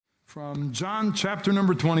From John chapter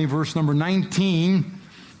number 20, verse number 19.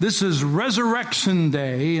 This is Resurrection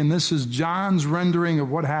Day, and this is John's rendering of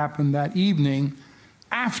what happened that evening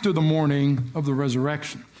after the morning of the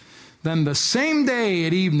resurrection. Then the same day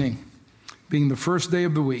at evening, being the first day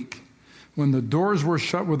of the week, when the doors were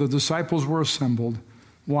shut where the disciples were assembled.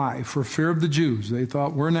 Why? For fear of the Jews. They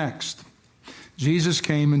thought, we're next. Jesus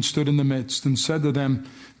came and stood in the midst and said to them,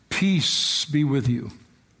 "Peace be with you."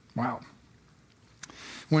 Wow.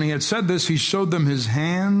 When he had said this, he showed them his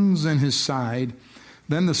hands and his side.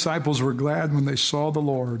 Then the disciples were glad when they saw the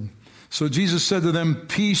Lord. So Jesus said to them,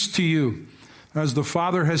 "Peace to you. As the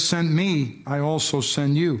Father has sent me, I also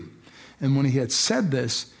send you." And when he had said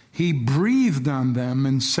this, he breathed on them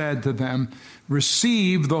and said to them,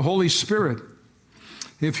 "Receive the Holy Spirit.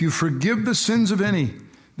 If you forgive the sins of any,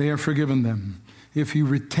 they are forgiven them. If you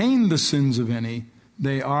retain the sins of any,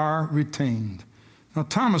 they are retained." Now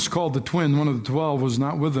Thomas, called the twin, one of the 12, was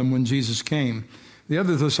not with them when Jesus came. The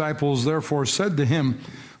other disciples therefore said to him,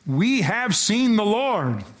 "We have seen the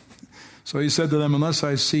Lord." So he said to them, "Unless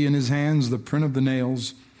I see in his hands the print of the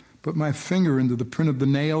nails, put my finger into the print of the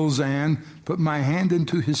nails, and put my hand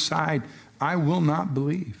into his side, I will not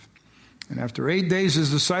believe." And after 8 days his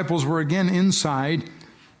disciples were again inside,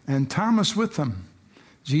 and Thomas with them.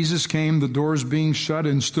 Jesus came, the doors being shut,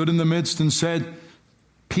 and stood in the midst and said,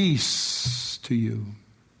 "Peace to you."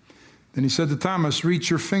 Then he said to Thomas,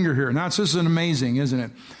 "Reach your finger here." Now, this is amazing, isn't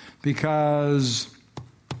it? Because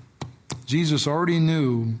Jesus already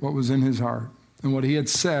knew what was in his heart and what he had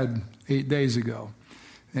said 8 days ago.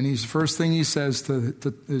 And the first thing he says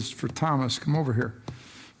is for Thomas, "Come over here.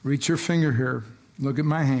 Reach your finger here. Look at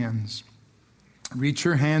my hands. Reach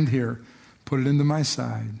your hand here. Put it into my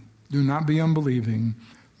side. Do not be unbelieving,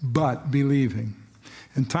 but believing."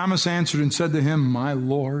 And Thomas answered and said to him, "My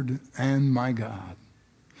Lord and my God."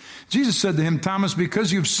 Jesus said to him, "Thomas,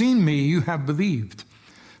 because you've seen me, you have believed.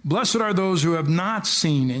 Blessed are those who have not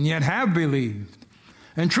seen and yet have believed."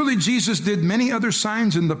 And truly Jesus did many other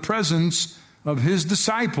signs in the presence of his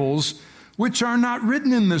disciples, which are not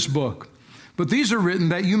written in this book. But these are written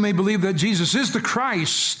that you may believe that Jesus is the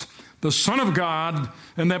Christ, the Son of God,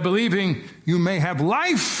 and that believing you may have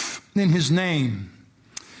life in his name.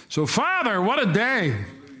 So, Father, what a day.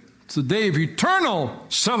 It's a day of eternal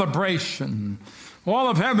celebration. All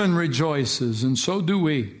of heaven rejoices, and so do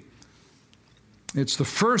we. It's the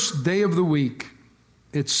first day of the week.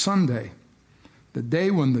 It's Sunday, the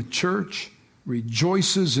day when the church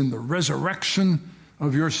rejoices in the resurrection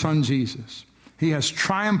of your Son, Jesus. He has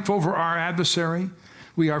triumphed over our adversary.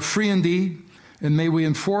 We are free indeed, and may we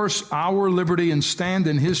enforce our liberty and stand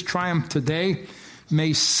in his triumph today.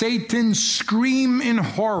 May Satan scream in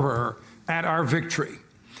horror at our victory.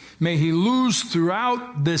 May he lose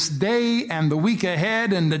throughout this day and the week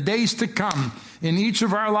ahead and the days to come in each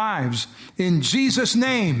of our lives. In Jesus'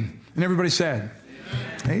 name. And everybody said,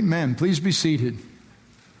 Amen. Amen. Please be seated.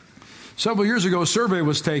 Several years ago, a survey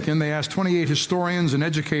was taken. They asked 28 historians and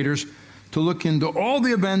educators to look into all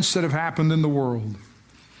the events that have happened in the world.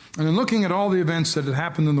 And in looking at all the events that have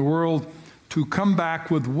happened in the world, to come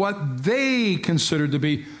back with what they considered to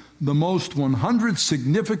be the most 100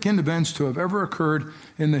 significant events to have ever occurred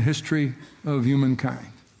in the history of humankind.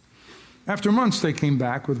 After months, they came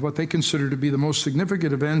back with what they considered to be the most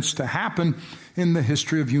significant events to happen in the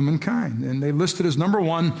history of humankind. And they listed as number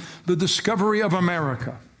one, the discovery of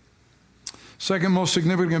America. Second most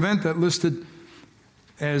significant event that listed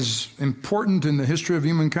as important in the history of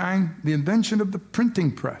humankind, the invention of the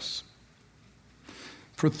printing press.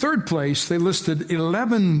 For third place, they listed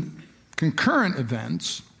 11 concurrent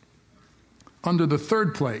events under the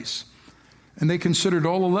third place, and they considered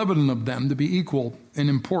all 11 of them to be equal in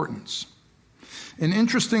importance. And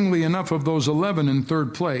interestingly enough, of those 11 in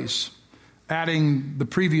third place, adding the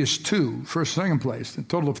previous two, first and second place, a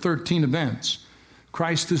total of 13 events,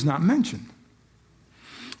 Christ is not mentioned.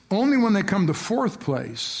 Only when they come to fourth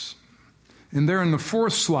place, and there in the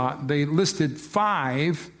fourth slot, they listed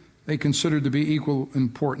 5 they considered to be equal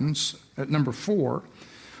importance at number 4.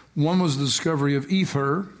 One was the discovery of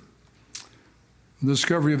ether, the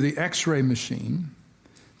discovery of the X-ray machine,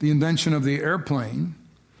 the invention of the airplane,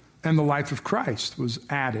 and the life of Christ was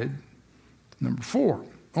added to number 4.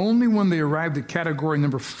 Only when they arrived at category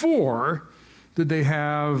number 4 did they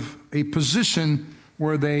have a position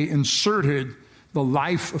where they inserted the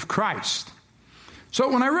life of Christ. So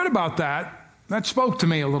when I read about that spoke to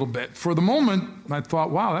me a little bit. For the moment, I thought,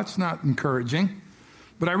 wow, that's not encouraging.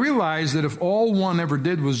 But I realized that if all one ever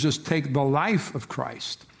did was just take the life of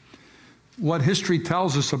Christ, what history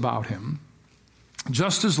tells us about him,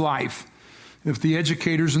 just his life, if the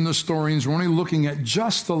educators and the historians were only looking at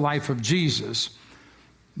just the life of Jesus,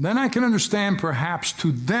 then I can understand perhaps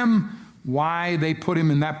to them why they put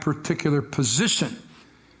him in that particular position.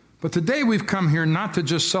 But today we've come here not to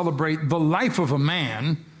just celebrate the life of a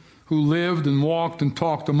man who lived and walked and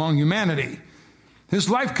talked among humanity. His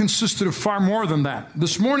life consisted of far more than that.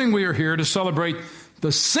 This morning we are here to celebrate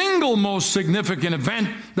the single most significant event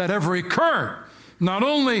that ever occurred. Not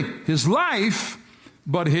only his life,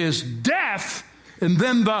 but his death, and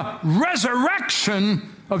then the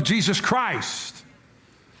resurrection of Jesus Christ.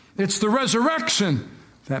 It's the resurrection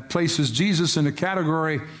that places Jesus in a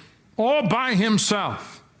category all by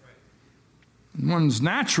himself. In one's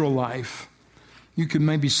natural life, you can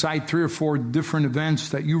maybe cite 3 or 4 different events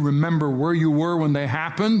that you remember where you were when they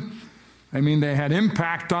happened. I mean, they had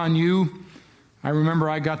impact on you. I remember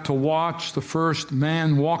I got to watch the first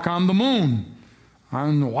man walk on the moon. I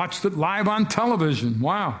watched it live on television.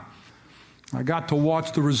 Wow. I got to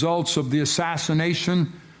watch the results of the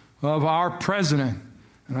assassination of our president.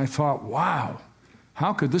 And I thought, wow,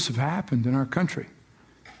 how could this have happened in our country?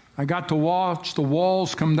 I got to watch the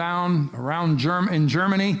walls come down around in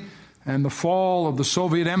Germany and the fall of the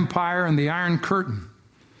Soviet Empire and the Iron Curtain.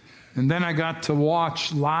 And then I got to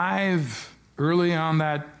watch live early on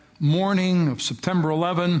that morning of September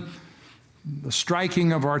 11, the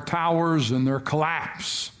striking of our towers and their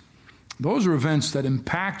collapse. Those are events that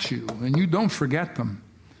impact you, and you don't forget them.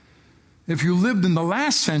 If you lived in the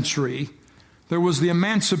last century, there was the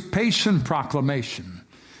Emancipation Proclamation,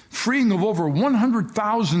 freeing of over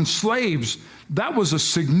 100,000 slaves. That was a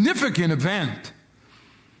significant event.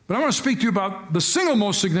 But I want to speak to you about the single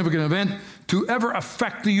most significant event to ever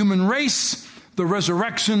affect the human race, the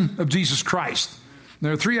resurrection of Jesus Christ.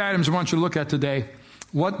 There are 3 items I want you to look at today.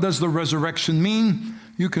 What does the resurrection mean?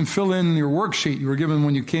 You can fill in your worksheet you were given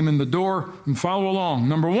when you came in the door and follow along.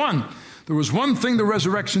 Number 1, there was one thing the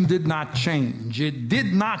resurrection did not change. It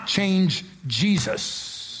did not change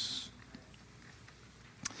Jesus.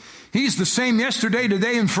 He's the same yesterday,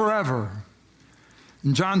 today, and forever.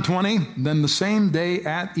 In John 20, then the same day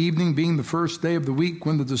at evening, being the first day of the week,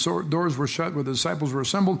 when the doors were shut, where the disciples were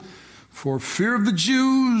assembled, for fear of the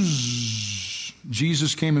Jews,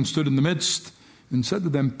 Jesus came and stood in the midst and said to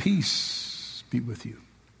them, peace be with you.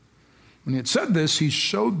 When he had said this, he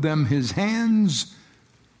showed them his hands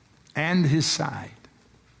and his side.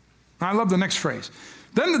 I love the next phrase.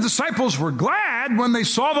 Then the disciples were glad when they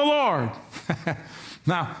saw the Lord.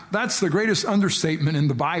 Now, that's the greatest understatement in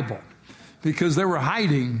the Bible, because they were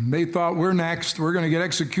hiding. They thought, we're next. We're going to get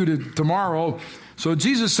executed tomorrow. So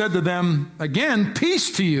Jesus said to them, again,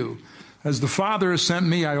 peace to you. As the Father has sent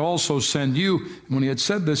me, I also send you. And when he had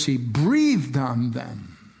said this, he breathed on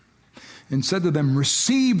them and said to them,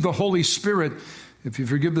 receive the Holy Spirit. If you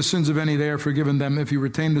forgive the sins of any, they are forgiven them. If you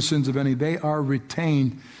retain the sins of any, they are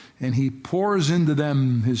retained. And he pours into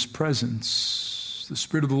them his presence, the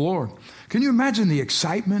Spirit of the Lord. Can you imagine the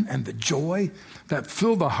excitement and the joy that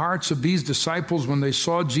filled the hearts of these disciples when they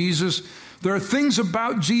saw Jesus? There are things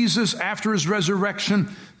about Jesus after his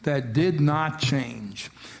resurrection that did not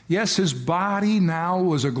change. Yes, his body now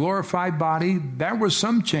was a glorified body. There was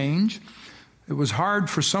some change. It was hard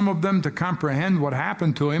for some of them to comprehend what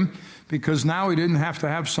happened to him, because now he didn't have to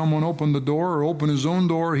have someone open the door or open his own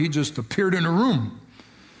door. He just appeared in a room.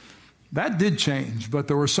 That did change, but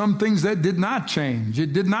there were some things that did not change.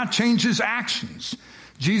 It did not change his actions.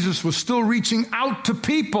 Jesus was still reaching out to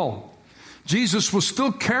people. Jesus was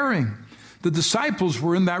still caring. The disciples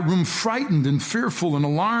were in that room frightened and fearful and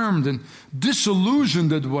alarmed and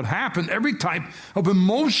disillusioned at what happened. Every type of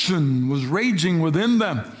emotion was raging within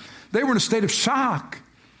them. They were in a state of shock,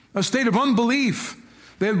 a state of unbelief.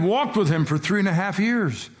 They had walked with him for 3.5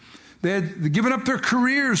 years. They had given up their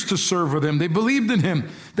careers to serve with him. They believed in him.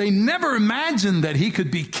 They never imagined that he could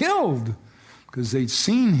be killed, because they'd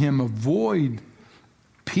seen him avoid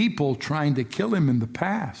people trying to kill him in the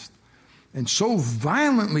past. And so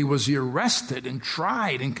violently was he arrested and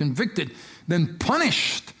tried and convicted, then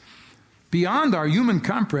punished beyond our human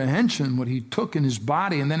comprehension, what he took in his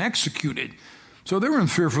body, and then executed. So they were in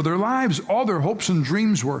fear for their lives. All their hopes and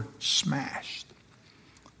dreams were smashed.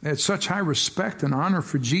 They had such high respect and honor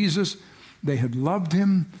for Jesus. They had loved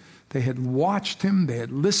him. They had watched him. They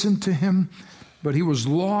had listened to him. But he was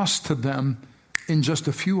lost to them in just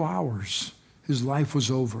a few hours. His life was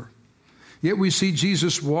over. Yet we see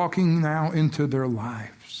Jesus walking now into their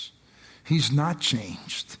lives. He's not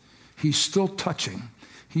changed. He's still touching.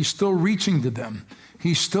 He's still reaching to them.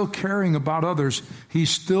 He's still caring about others. He's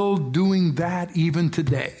still doing that even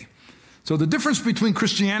today. So the difference between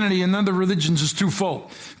Christianity and other religions is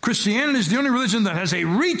twofold. Christianity is the only religion that has a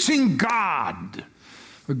reaching God,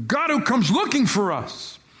 a God who comes looking for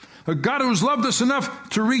us, A God who's loved us enough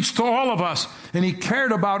to reach to all of us. And He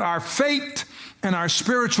cared about our fate and our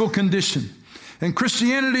spiritual condition. And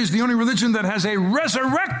Christianity is the only religion that has a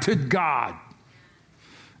resurrected God.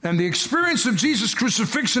 And the experience of Jesus'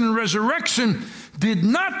 crucifixion and resurrection did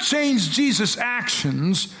not change Jesus'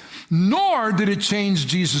 actions, nor did it change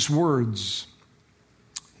Jesus' words.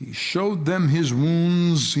 He showed them His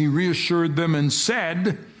wounds, He reassured them and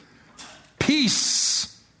said,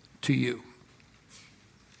 "Peace to you."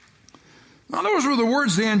 Now those were the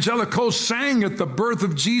words the angelic host sang at the birth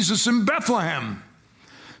of Jesus in Bethlehem.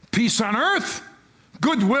 Peace on earth,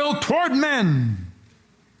 goodwill toward men.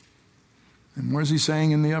 And where's He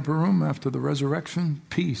saying in the upper room after the resurrection?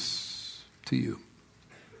 Peace to you.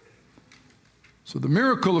 So the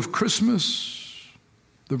miracle of Christmas,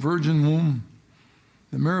 the virgin womb,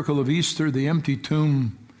 the miracle of Easter, the empty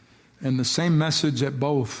tomb, and the same message at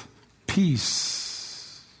both,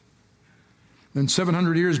 peace. Then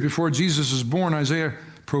 700 years before Jesus is born, Isaiah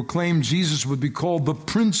proclaimed Jesus would be called the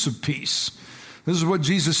Prince of Peace. This is what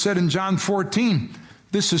Jesus said in John 14.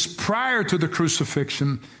 This is prior to the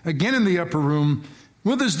crucifixion, again in the upper room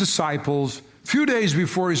with His disciples. A few days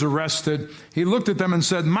before He's arrested, He looked at them and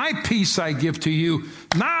said, "My peace I give to you,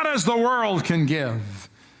 not as the world can give."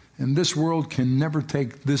 And this world can never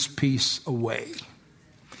take this peace away.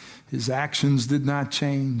 His actions did not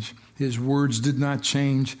change. His words did not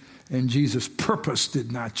change. And Jesus' purpose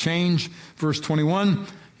did not change. Verse 21,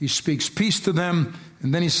 He speaks peace to them.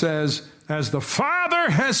 And then He says, "As the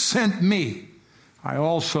Father has sent me, I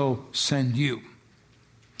also send you."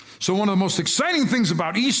 So one of the most exciting things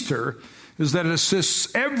about Easter is that it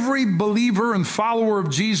assists every believer and follower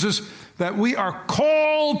of Jesus that we are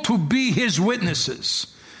called to be His witnesses.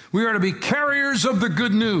 We are to be carriers of the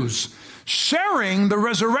good news, sharing the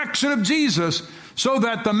resurrection of Jesus, so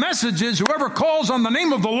that the message is, whoever calls on the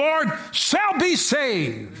name of the Lord shall be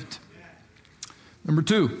saved. Number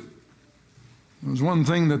two, there was one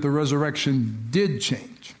thing that the resurrection did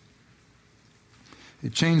change.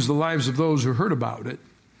 It changed the lives of those who heard about it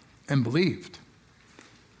and believed.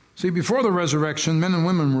 See, before the resurrection, men and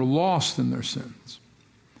women were lost in their sins.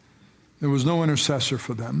 There was no intercessor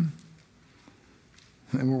for them.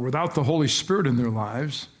 They were without the Holy Spirit in their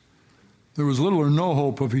lives. There was little or no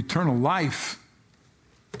hope of eternal life.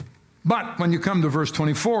 But when you come to verse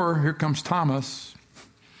 24, here comes Thomas.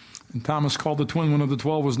 And Thomas, called the twin, one of the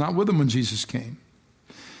 12, was not with Him when Jesus came.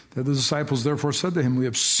 The other disciples therefore said to Him, "We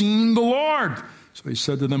have seen the Lord." So He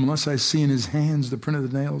said to them, "Unless I see in His hands the print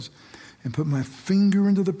of the nails, and put my finger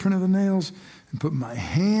into the print of the nails, and put my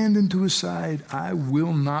hand into His side, I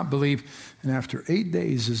will not believe." And after 8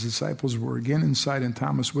 days, His disciples were again inside, and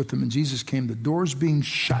Thomas with them. And Jesus came, the doors being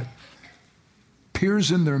shut,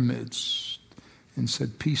 appears in their midst, and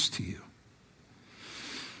said, "Peace to you."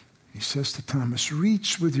 He says to Thomas,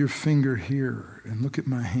 "Reach with your finger here and look at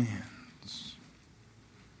my hands.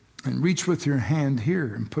 And reach with your hand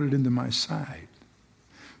here and put it into my side.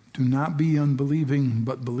 Do not be unbelieving,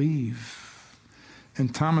 but believe."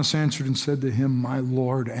 And Thomas answered and said to Him, "My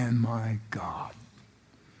Lord and my God."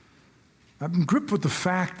 I've been gripped with the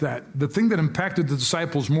fact that the thing that impacted the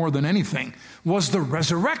disciples more than anything was the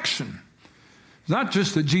resurrection. Not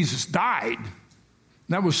just that Jesus died.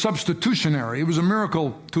 That was substitutionary. It was a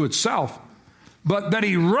miracle to itself. But that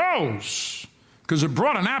He rose, because it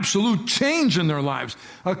brought an absolute change in their lives.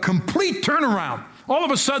 A complete turnaround. All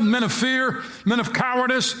of a sudden, men of fear, men of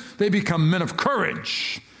cowardice, they become men of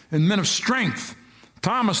courage and men of strength.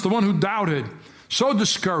 Thomas, the one who doubted, so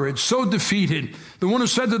discouraged, so defeated, the one who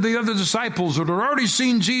said to the other disciples who had already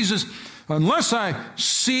seen Jesus, "Unless I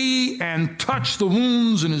see and touch the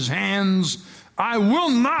wounds in His hands, I will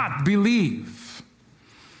not believe.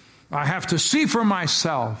 I have to see for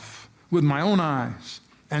myself with my own eyes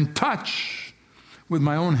and touch with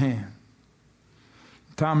my own hand."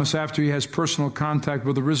 Thomas, after he has personal contact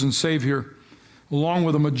with the risen Savior, along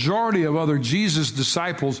with a majority of other Jesus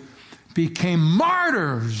disciples, became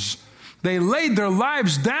martyrs. They laid their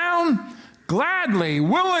lives down gladly,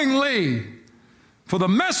 willingly, for the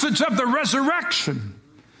message of the resurrection.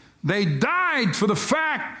 They died for the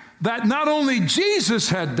fact that not only Jesus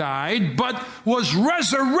had died, but was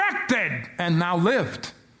resurrected and now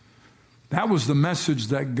lived. That was the message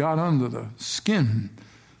that got under the skin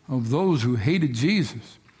of those who hated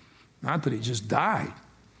Jesus. Not that He just died,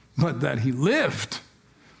 but that He lived,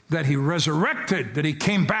 that He resurrected, that He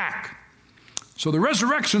came back. So the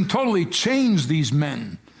resurrection totally changed these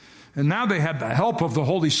men. And now they had the help of the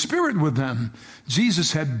Holy Spirit with them.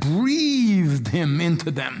 Jesus had breathed Him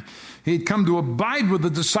into them. He'd come to abide with the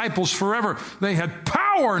disciples forever. They had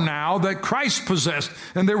power now that Christ possessed,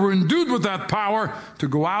 and they were endued with that power to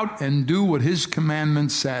go out and do what his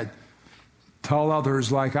commandment said. Tell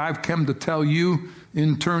others like I've come to tell you.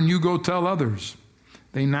 In turn, you go tell others.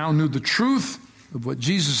 They now knew the truth of what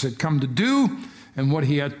Jesus had come to do and what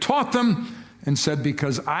he had taught them, and said,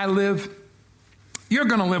 because I live, you're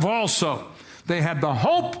going to live also. They had the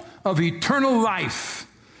hope of eternal life,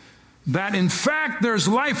 that in fact there's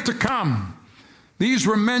life to come. These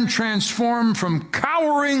were men transformed from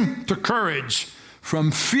cowering to courage,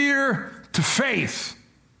 from fear to faith.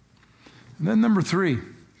 And then number 3,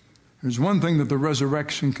 there's one thing that the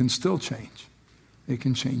resurrection can still change. It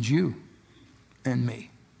can change you and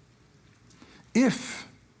me. If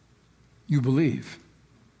you believe.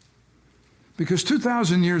 Because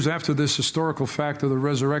 2,000 years after this historical fact of the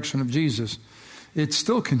resurrection of Jesus, it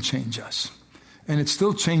still can change us. And it's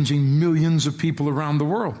still changing millions of people around the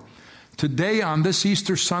world. Today, on this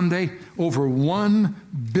Easter Sunday, over 1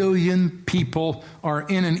 billion people are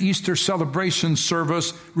in an Easter celebration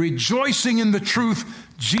service rejoicing in the truth,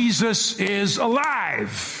 Jesus is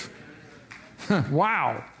alive.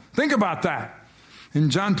 Wow. Think about that. In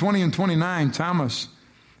John 20 and 29, Thomas,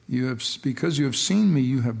 because you have seen me,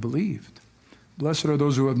 you have believed. Blessed are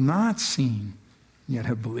those who have not seen, yet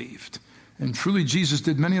have believed. And truly Jesus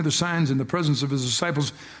did many other signs in the presence of his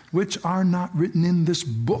disciples, which are not written in this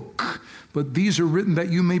book. But these are written that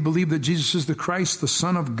you may believe that Jesus is the Christ, the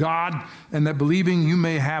Son of God, and that believing you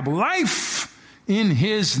may have life in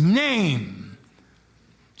his name.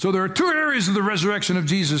 So there are 2 areas of the resurrection of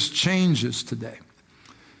Jesus changes today.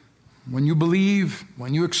 When you believe,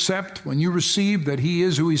 when you accept, when you receive that he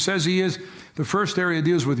is who he says he is, the first area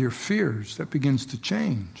deals with your fears. That begins to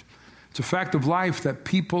change. It's a fact of life that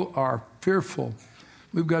people are fearful.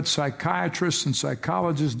 We've got psychiatrists and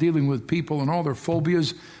psychologists dealing with people and all their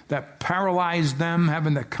phobias that paralyze them,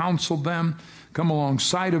 having to counsel them, come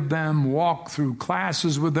alongside of them, walk through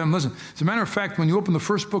classes with them. Listen, as a matter of fact, when you open the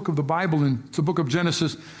first book of the Bible, in the book of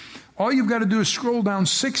Genesis, all you've got to do is scroll down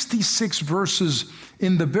 66 verses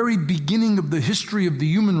in the very beginning of the history of the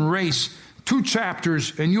human race, 2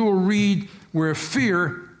 chapters, and you will read where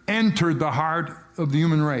fear entered the heart of the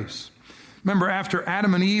human race. Remember, after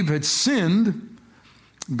Adam and Eve had sinned,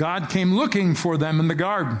 God came looking for them in the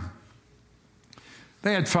garden.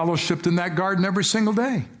 They had fellowshiped in that garden every single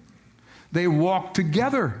day. They walked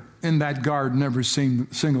together in that garden every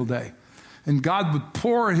single day. And God would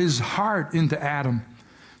pour his heart into Adam.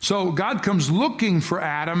 So God comes looking for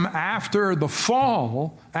Adam after the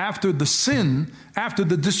fall, after the sin, after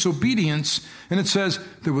the disobedience. And it says,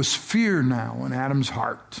 there was fear now in Adam's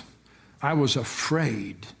heart. I was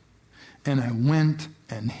afraid, and I went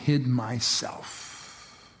and hid myself.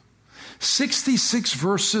 66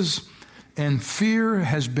 verses, and fear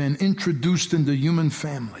has been introduced into the human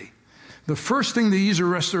family. The first thing the Easter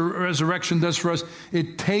resurrection does for us,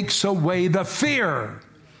 it takes away the fear.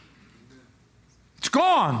 It's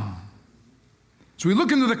gone. So we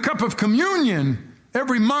look into the cup of communion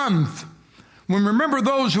every month. We remember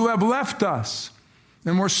those who have left us,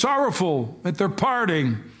 and we're sorrowful at their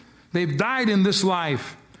parting. They've died in this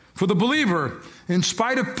life. For the believer, in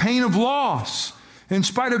spite of pain of loss, in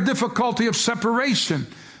spite of difficulty of separation,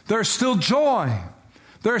 there's still joy.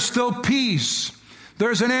 There's still peace.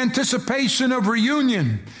 There's an anticipation of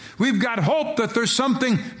reunion. We've got hope that there's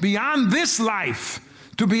something beyond this life.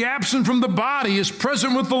 To be absent from the body is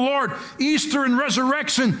present with the Lord. Easter and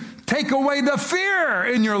resurrection take away the fear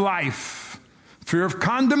in your life. Fear of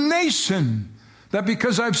condemnation. That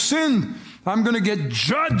because I've sinned, I'm going to get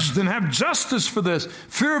judged and have justice for this.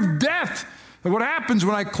 Fear of death. And what happens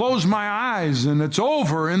when I close my eyes and it's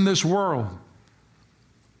over in this world?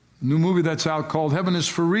 A new movie that's out called Heaven is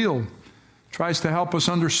for Real tries to help us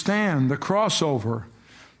understand the crossover.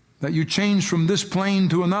 That you change from this plane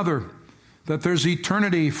to another. That there's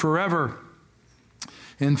eternity forever.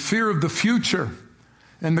 And fear of the future.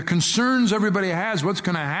 And the concerns everybody has, what's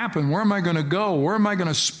going to happen? Where am I going to go? Where am I going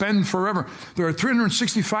to spend forever? There are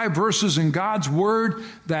 365 verses in God's Word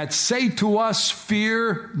that say to us,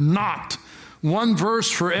 fear not. One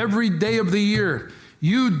verse for every day of the year.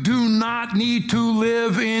 You do not need to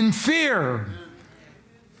live in fear.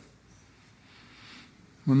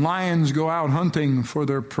 When lions go out hunting for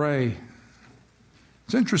their prey,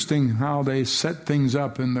 it's interesting how they set things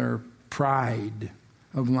up in their pride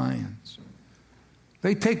of lions.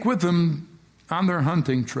 They take with them on their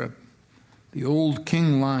hunting trip the old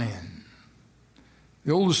king lion,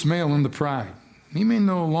 the oldest male in the pride. He may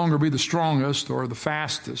no longer be the strongest or the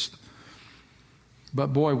fastest, but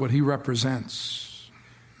boy, what he represents.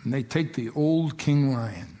 And they take the old king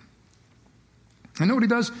lion. And know what he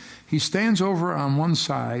does? He stands over on one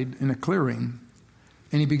side in a clearing,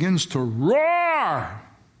 and he begins to roar.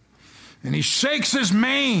 And he shakes his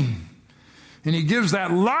mane. And he gives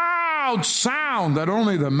that loud sound that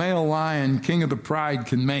only the male lion, king of the pride,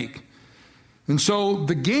 can make. And so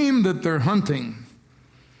the game that they're hunting,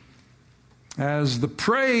 as the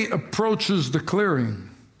prey approaches the clearing,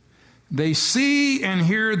 they see and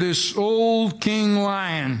hear this old king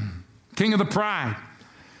lion, king of the pride.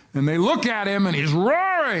 And they look at him, and he's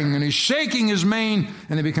roaring, and he's shaking his mane,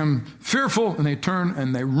 and they become fearful, and they turn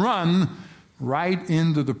and they run right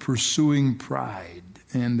into the pursuing pride,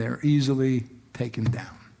 and they're easily taken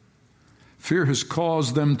down. Fear has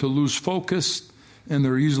caused them to lose focus, and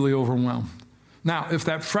they're easily overwhelmed. Now, if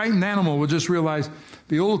that frightened animal would just realize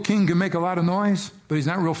the old king can make a lot of noise, but he's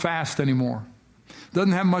not real fast anymore,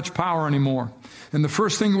 doesn't have much power anymore, and the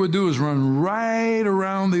first thing it would do is run right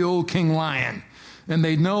around the old king lion, and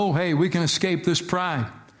they know, hey, we can escape this pride.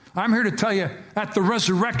 I'm here to tell you, at the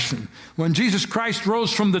resurrection, when Jesus Christ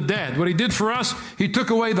rose from the dead, what he did for us, he took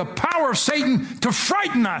away the power of Satan to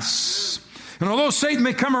frighten us. And although Satan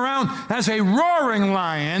may come around as a roaring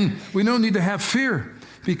lion, we don't need to have fear,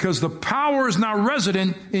 because the power is now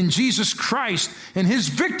resident in Jesus Christ, and his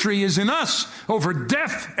victory is in us over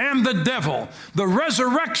death and the devil. The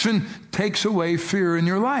resurrection takes away fear in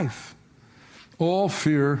your life. All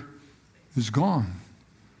fear is gone.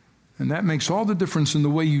 And that makes all the difference in the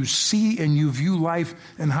way you see and you view life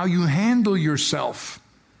and how you handle yourself.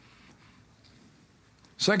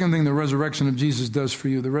 Second thing the resurrection of Jesus does for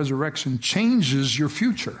you, the resurrection changes your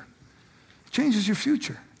future. It changes your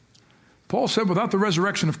future. Paul said, without the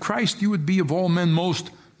resurrection of Christ, you would be of all men most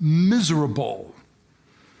miserable,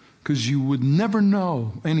 because you would never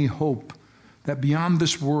know any hope that beyond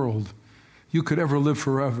this world you could ever live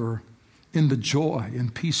forever in the joy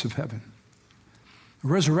and peace of heaven. The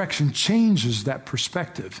resurrection changes that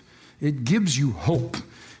perspective. It gives you hope.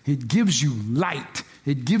 It gives you light.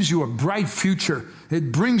 It gives you a bright future.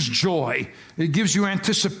 It brings joy. It gives you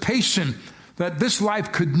anticipation that this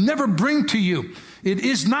life could never bring to you. It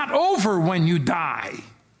is not over when you die.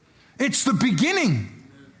 It's the beginning.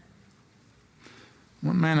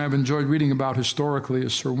 One man I've enjoyed reading about historically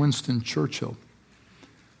is Sir Winston Churchill.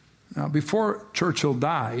 Now, before Churchill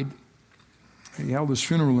died, he held his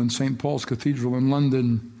funeral in St. Paul's Cathedral in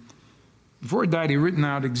London. Before he died, he written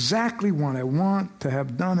out exactly what I want to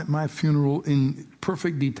have done at my funeral in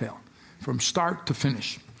perfect detail, from start to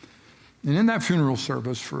finish. And in that funeral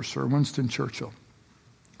service for Sir Winston Churchill,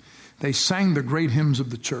 they sang the great hymns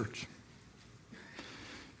of the church.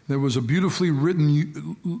 There was a beautifully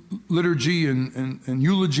written liturgy and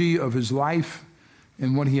eulogy of his life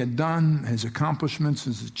and what he had done, his accomplishments,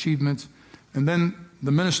 his achievements. And then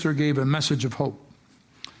the minister gave a message of hope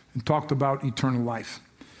and talked about eternal life.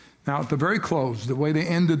 Now, at the very close, the way they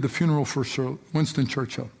ended the funeral for Sir Winston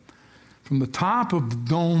Churchill, from the top of the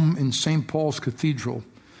dome in St. Paul's Cathedral,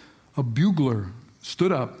 a bugler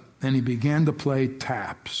stood up and he began to play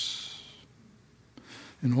taps.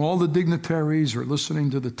 And all the dignitaries are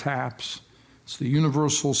listening to the taps. It's the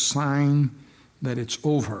universal sign that it's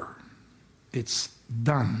over. It's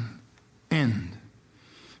done. End.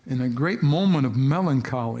 And a great moment of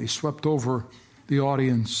melancholy swept over the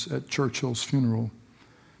audience at Churchill's funeral,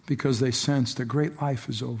 because they sensed a great life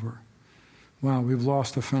is over. Wow, we've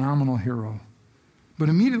lost a phenomenal hero. But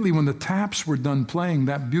immediately when the taps were done playing,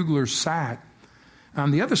 that bugler sat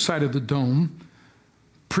on the other side of the dome,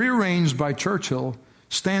 prearranged by Churchill,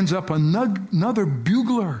 stands up another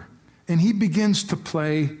bugler, and he begins to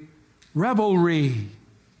play revelry.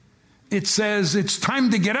 It says, it's time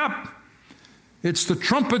to get up. It's the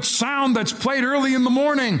trumpet sound that's played early in the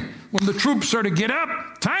morning when the troops are to get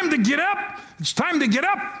up. Time to get up. It's time to get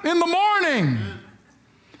up in the morning.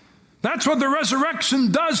 That's what the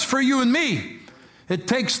resurrection does for you and me. It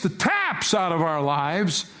takes the taps out of our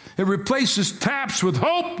lives. It replaces taps with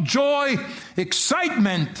hope, joy,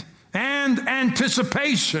 excitement, and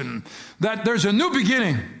anticipation that there's a new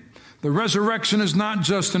beginning. The resurrection is not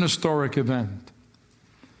just an historic event.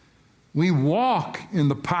 We walk in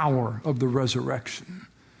the power of the resurrection.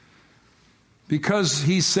 Because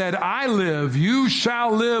he said, I live, you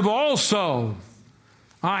shall live also.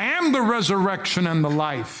 I am the resurrection and the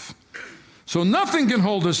life. So nothing can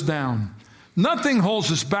hold us down. Nothing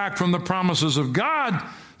holds us back from the promises of God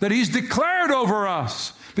that he's declared over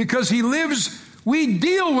us. Because he lives, we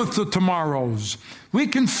deal with the tomorrows. We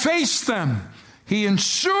can face them. He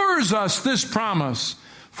ensures us this promise.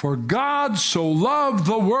 For God so loved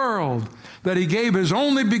the world that he gave his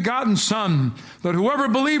only begotten Son, that whoever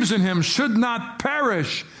believes in him should not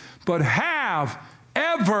perish, but have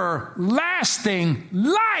everlasting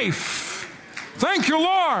life. Thank you,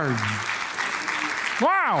 Lord.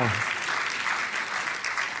 Wow.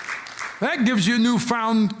 That gives you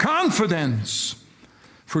newfound confidence.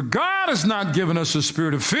 For God has not given us a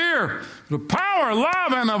spirit of fear, but of power,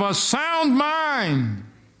 love, and of a sound mind.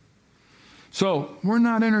 So we're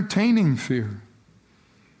not entertaining fear.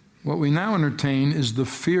 What we now entertain is the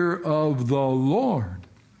fear of the Lord.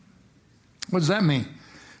 What does that mean?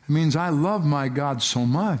 It means I love my God so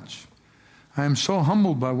much. I am so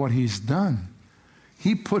humbled by what He's done.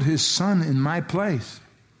 He put His Son in my place.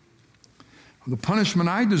 The punishment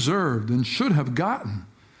I deserved and should have gotten.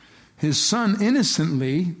 His Son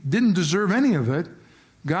innocently, didn't deserve any of it,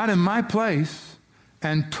 got in my place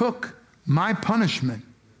and took my punishment.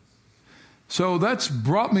 So that's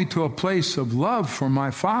brought me to a place of love for my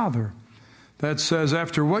Father that says,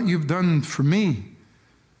 after what you've done for me,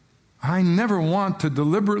 I never want to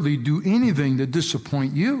deliberately do anything to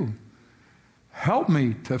disappoint you. Help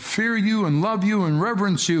me to fear you and love you and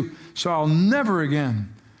reverence you so I'll never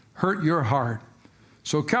again hurt your heart.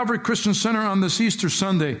 So Calvary Christian Center on this Easter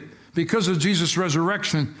Sunday, because of Jesus'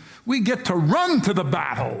 resurrection, we get to run to the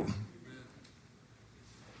battle.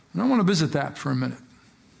 And I want to visit that for a minute.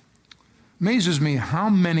 Amazes me how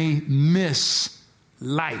many miss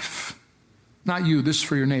life. Not you, this is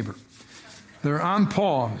for your neighbor. They're on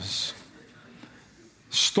pause,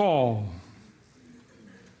 stall,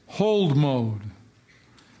 hold mode,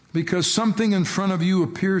 because something in front of you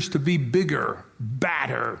appears to be bigger,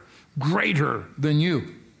 badder, greater than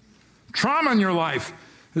you. Trauma in your life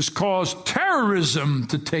has caused terrorism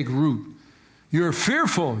to take root. You're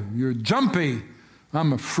fearful. You're jumpy.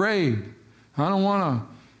 I'm afraid. I don't want to.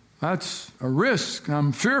 That's a risk.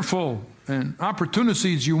 I'm fearful. And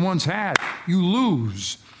opportunities you once had, you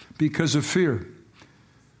lose because of fear.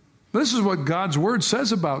 This is what God's Word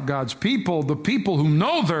says about God's people. The people who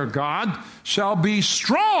know their God shall be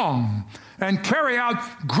strong and carry out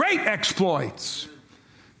great exploits.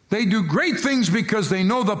 They do great things because they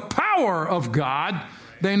know the power of God.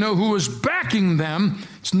 They know who is backing them.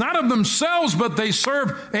 It's not of themselves, but they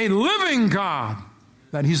serve a living God,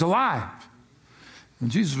 that He's alive.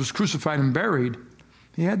 When Jesus was crucified and buried,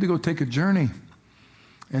 He had to go take a journey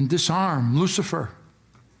and disarm Lucifer.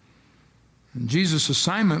 And Jesus'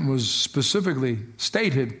 assignment was specifically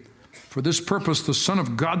stated, for this purpose the Son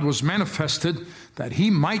of God was manifested, that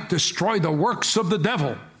He might destroy the works of the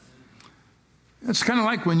devil. It's kind of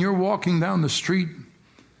like when you're walking down the street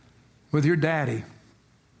with your daddy,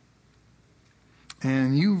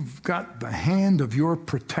 and you've got the hand of your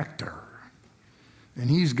protector, and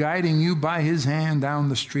he's guiding you by his hand down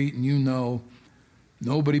the street, and you know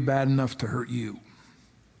nobody bad enough to hurt you.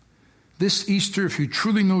 This Easter, if you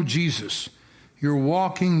truly know Jesus, you're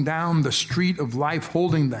walking down the street of life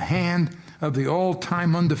holding the hand of the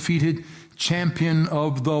all-time undefeated champion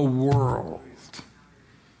of the world.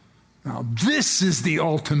 Now, this is the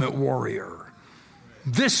ultimate warrior.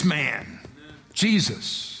 This man,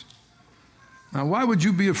 Jesus. Now, why would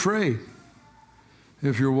you be afraid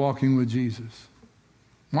if you're walking with Jesus?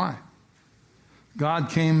 Why? God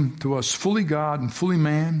came to us fully God and fully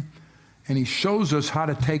man, and He shows us how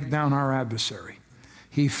to take down our adversary.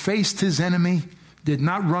 He faced His enemy, did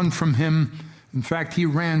not run from him. In fact, He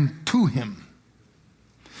ran to him.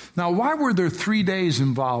 Now, why were there 3 days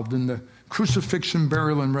involved in the crucifixion,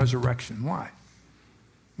 burial, and resurrection? Why?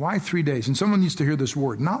 Why 3 days? And someone needs to hear this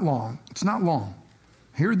word. Not long. It's not long.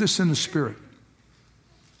 Hear this in the Spirit.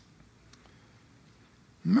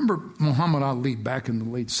 Remember Muhammad Ali back in the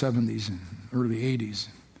late 70s and early 80s.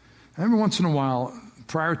 Every once in a while,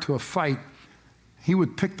 prior to a fight, he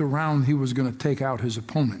would pick the round he was going to take out his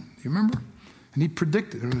opponent. You remember? And he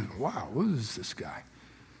predicted, wow, what is this guy?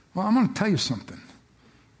 Well, I'm going to tell you something.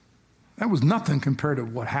 That was nothing compared to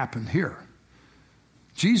what happened here.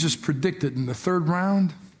 Jesus predicted in the third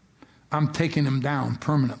round, I'm taking him down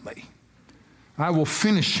permanently. I will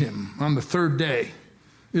finish him on the third day.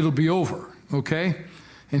 It'll be over, okay?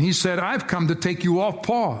 And he said, I've come to take you off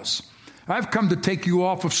pause. I've come to take you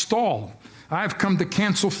off of stall. I've come to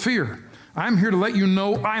cancel fear. I'm here to let you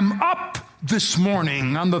know I'm up this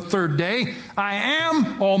morning on the third day. I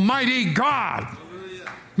am Almighty God.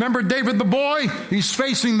 Remember David the boy? He's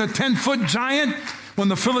facing the 10-foot giant. When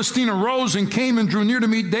the Philistine arose and came and drew near to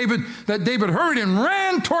meet David, that David hurried and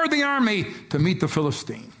ran toward the army to meet the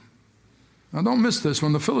Philistine. Now don't miss this.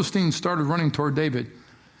 When the Philistines started running toward David,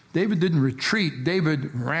 David didn't retreat.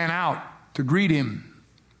 David ran out to greet him.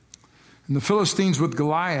 And the Philistines with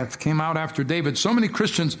Goliath came out after David. So many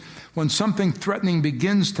Christians, when something threatening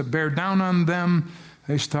begins to bear down on them,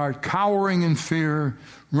 They start cowering in fear,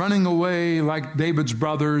 running away like David's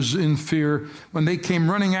brothers in fear. When they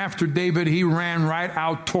came running after David, he ran right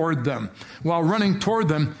out toward them. While running toward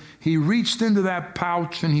them, he reached into that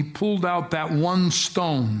pouch and he pulled out that one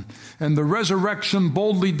stone. And the resurrection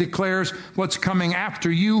boldly declares what's coming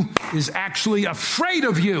after you is actually afraid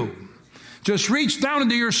of you. Just reach down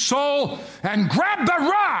into your soul and grab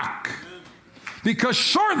the rock. Because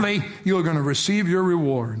shortly you're going to receive your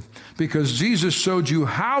reward. Because Jesus showed you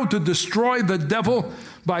how to destroy the devil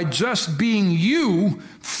by just being you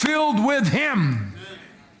filled with him.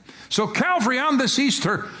 So Calvary, on this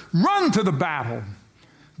Easter, run to the battle.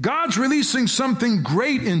 God's releasing something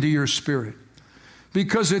great into your spirit.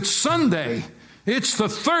 Because it's Sunday. It's the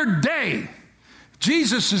third day.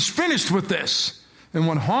 Jesus is finished with this. And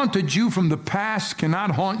what haunted you from the past cannot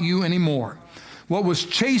haunt you anymore. What was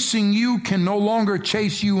chasing you can no longer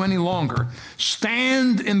chase you any longer.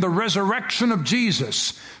 Stand in the resurrection of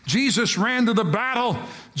Jesus. Jesus ran to the battle.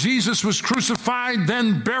 Jesus was crucified,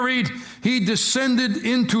 then buried. He descended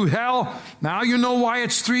into hell. Now you know why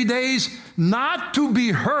it's 3 days. Not to be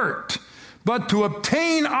hurt, but to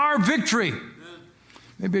obtain our victory.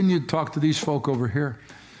 Maybe I need to talk to these folk over here.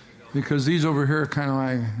 Because these over here are kind of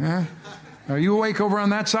like, eh? Are you awake over on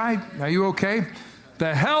that side? Are you okay?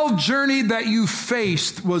 The hell journey that you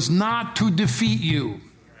faced was not to defeat you.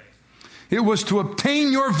 It was to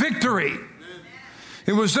obtain your victory.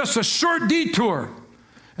 It was just a short detour.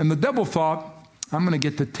 And the devil thought, I'm going to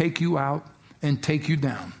get to take you out and take you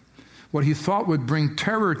down. What he thought would bring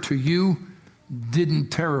terror to you didn't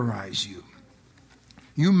terrorize you.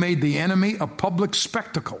 You made the enemy a public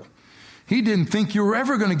spectacle. He didn't think you were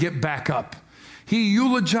ever going to get back up. He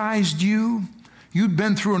eulogized you. You'd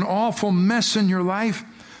been through an awful mess in your life,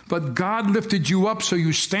 but God lifted you up so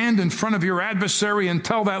you stand in front of your adversary and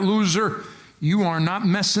tell that loser, you are not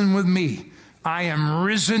messing with me. I am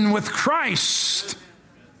risen with Christ.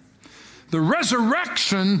 The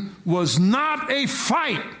resurrection was not a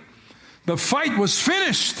fight. The fight was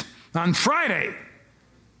finished on Friday.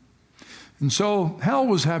 And so hell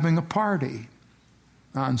was having a party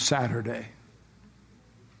on Saturday.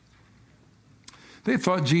 They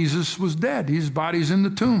thought Jesus was dead. His body's in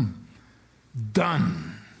the tomb.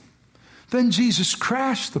 Done. Then Jesus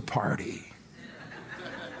crashed the party.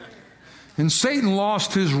 And Satan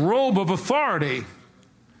lost his robe of authority.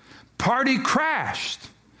 Party crashed.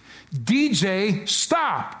 DJ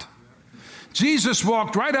stopped. Jesus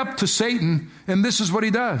walked right up to Satan, and this is what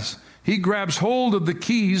he does. He grabs hold of the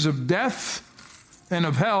keys of death and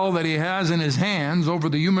of hell that he has in his hands over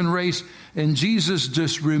the human race, and Jesus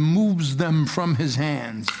just removes them from his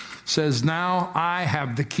hands. Says, now I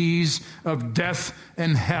have the keys of death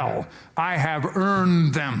and hell. I have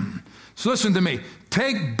earned them. So listen to me.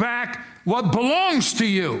 Take back what belongs to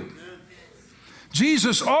you.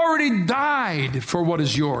 Jesus already died for what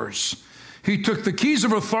is yours. He took the keys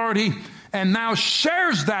of authority and now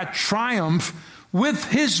shares that triumph with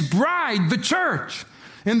his bride, the church,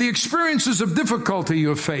 in the experiences of difficulty you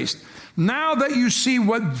have faced. Now that you see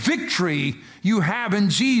what victory you have in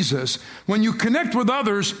Jesus, when you connect with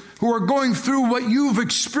others who are going through what you've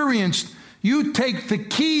experienced, you take the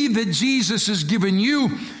key that Jesus has given you,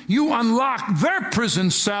 you unlock their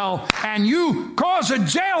prison cell, and you cause a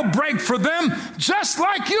jailbreak for them just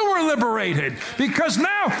like you were liberated. Because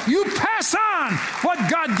now you pass on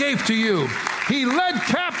what God gave to you. He led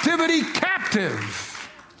captivity captive.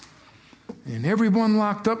 And everyone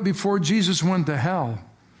locked up before Jesus went to hell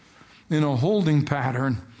in a holding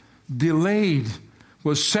pattern, delayed,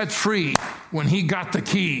 was set free when he got the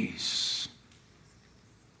keys.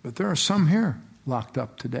 But there are some here locked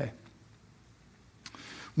up today.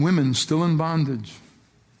 Women still in bondage.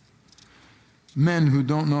 Men who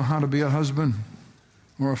don't know how to be a husband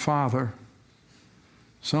or a father.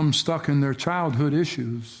 Some stuck in their childhood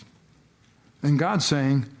issues. And God's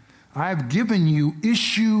saying, I've given you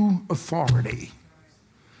issue authority.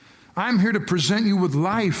 I'm here to present you with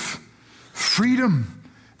life, freedom,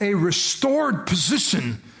 a restored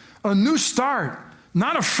position, a new start,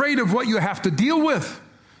 not afraid of what you have to deal with.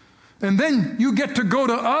 And then you get to go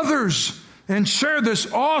to others and share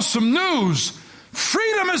this awesome news.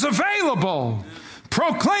 Freedom is available.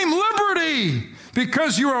 Proclaim liberty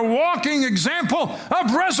because you are a walking example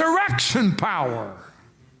of resurrection power.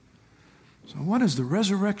 So what does the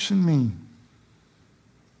resurrection mean?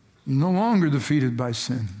 You're no longer defeated by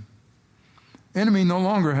sin. Enemy no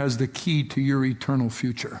longer has the key to your eternal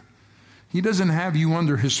future. He doesn't have you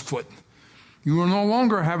under his foot. You are no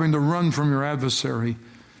longer having to run from your adversary.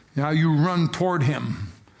 Now you run toward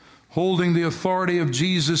him, holding the authority of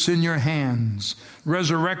Jesus in your hands,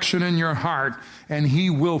 resurrection in your heart, and he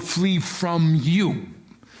will flee from you.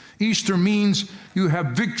 Easter means you have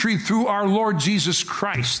victory through our Lord Jesus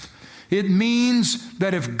Christ. It means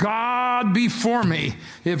that if God be for me,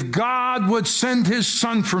 if God would send His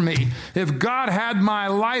Son for me, if God had my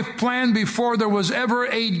life planned before there was ever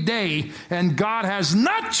a day, and God has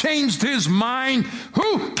not changed His mind,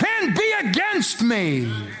 who can be against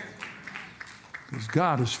me? Because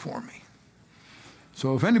God is for me.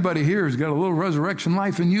 So if anybody here has got a little resurrection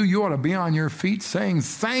life in you, you ought to be on your feet saying,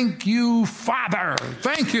 thank you, Father.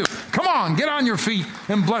 Thank you. Come on, get on your feet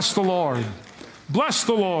and bless the Lord. Bless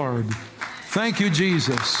the Lord. Thank you,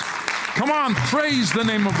 Jesus. Come on, praise the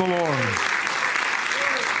name of the Lord.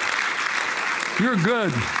 You're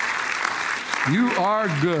good. You are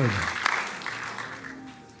good.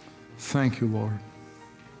 Thank you, Lord.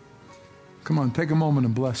 Come on, take a moment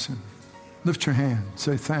and bless Him. Lift your hand.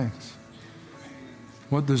 Say thanks.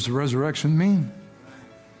 What does the resurrection mean?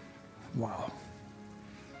 Wow.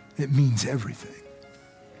 It means everything.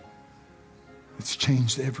 It's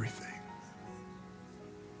changed everything.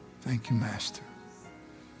 Thank you, Master.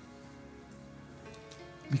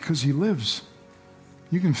 Because He lives.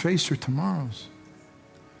 You can face your tomorrows.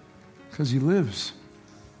 Because He lives.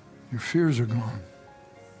 Your fears are gone.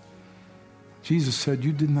 Jesus said,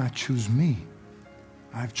 you did not choose me.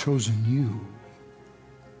 I've chosen you.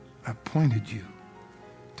 I appointed you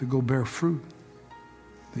to go bear fruit,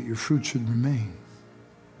 that your fruit should remain.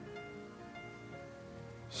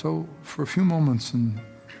 So for a few moments in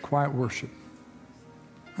quiet worship,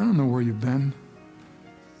 I don't know where you've been,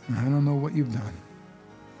 and I don't know what you've done,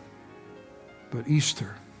 but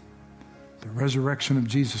Easter, the resurrection of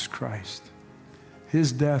Jesus Christ,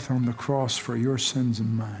 His death on the cross for your sins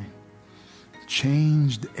and mine,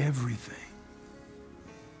 changed everything.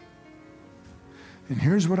 And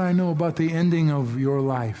here's what I know about the ending of your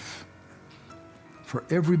life. For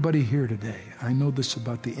everybody here today, I know this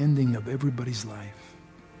about the ending of everybody's life.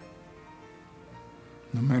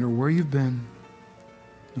 No matter where you've been,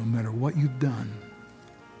 no matter what you've done,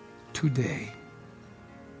 today,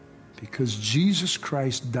 because Jesus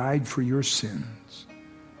Christ died for your sins,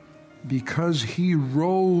 because He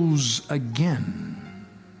rose again,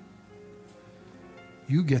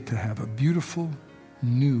 you get to have a beautiful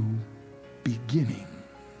new beginning.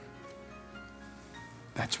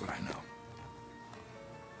 That's what I know.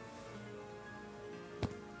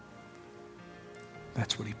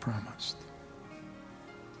 That's what He promised.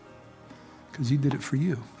 Because He did it for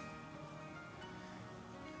you.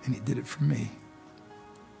 And He did it for me.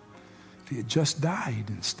 If He had just died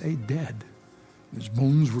and stayed dead, His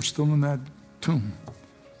bones were still in that tomb,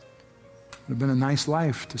 it would have been a nice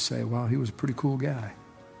life to say, well, he was a pretty cool guy.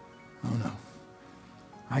 Oh no.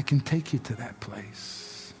 I can take you to that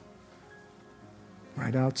place,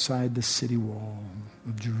 right outside the city wall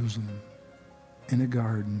of Jerusalem, in a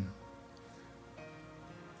garden.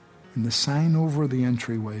 And the sign over the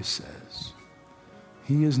entryway says,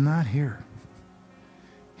 He is not here.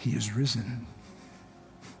 He is risen.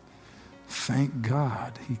 Thank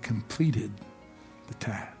God He completed the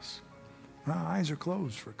task. Our eyes are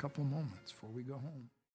closed for a couple of moments before we go home.